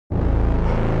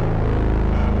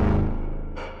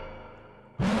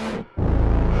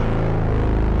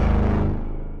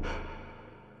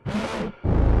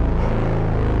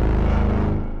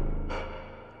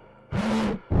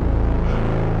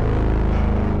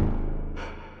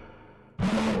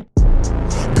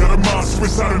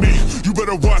inside of me. You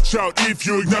better watch out if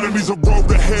you ignite me's a road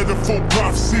ahead of full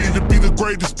prophecy to be the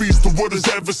greatest beast the world has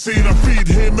ever seen. I feed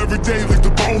him every day like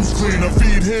the bones clean. I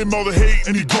feed him all the hate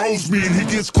and he grows me, and he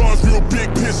gets claws real big,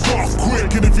 pissed off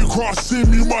quick. And if you cross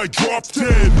him, you might drop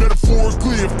dead.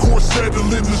 Metaphorically, of course,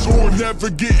 settling the score, never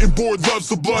getting bored, loves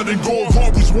the blood and gore,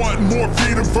 always wanting more,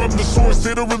 feeding from the source.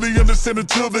 They don't really understand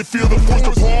until they feel the force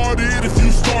departed. If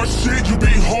you start shit, you'll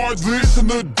be heartless in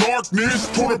the darkness,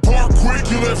 torn apart quick.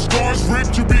 You left scars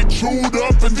ripped, you'll be chewed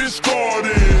up and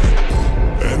discarded.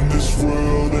 And this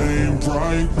world ain't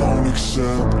right, won't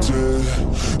accept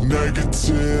it.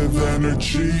 Negative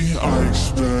energy, I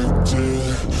expect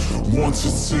it. Once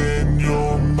it's in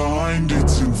your mind,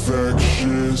 it's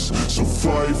infectious. So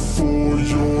fight for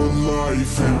your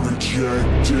life and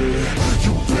reject it.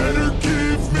 You better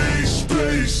give me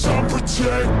space, I'm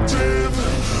protective.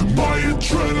 My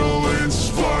adrenaline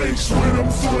spikes when I'm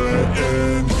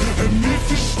threatened. And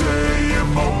if you stay in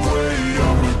my way,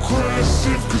 I'm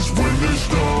aggressive. Cause when there's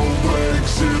no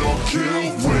exit, I'll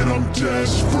kill when I'm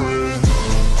desperate.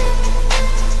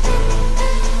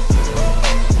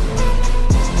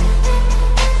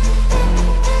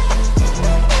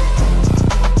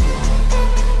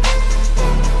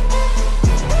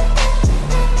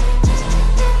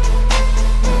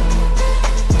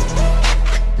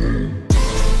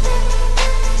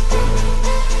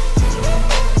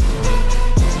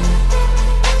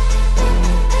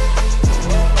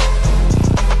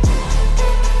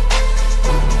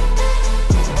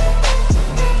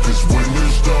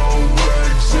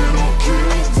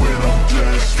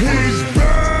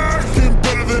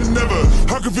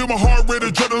 Feel my heart rate,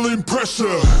 adrenaline pressure.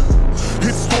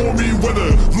 It's stormy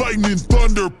weather, lightning,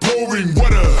 thunder, pouring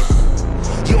weather.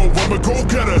 Yo, I'm a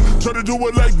go-getter, try to do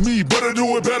it like me, but I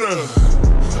do it better.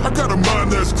 I got a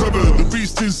mind that's clever, the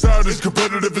beast inside is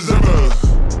competitive as ever.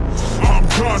 I'm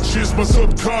conscious, my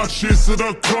subconscious an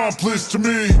accomplice to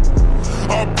me.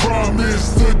 I promise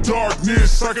the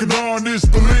darkness I can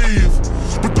honest believe.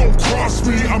 But don't cross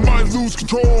me, I might lose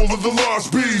control of the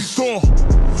lost beast.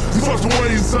 He's locked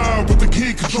away inside with the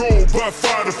key controlled by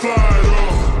fight or flight.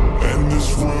 And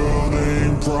this world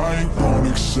ain't right, won't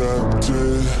accept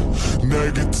it.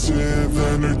 Negative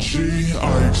energy,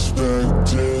 I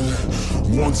expect it.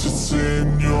 Once it's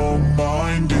in your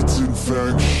mind, it's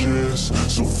infectious.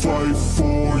 So fight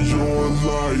for your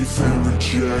life and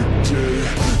reject it.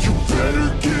 You better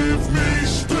give me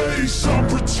space, I'm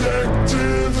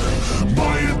protective.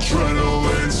 My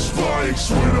adrenaline spikes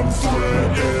when I'm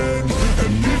threatened.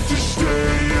 And if you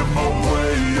stay in my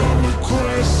way, I'm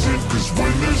aggressive. Cause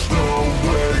when there's no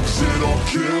exit, I'll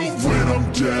kill when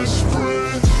I'm desperate.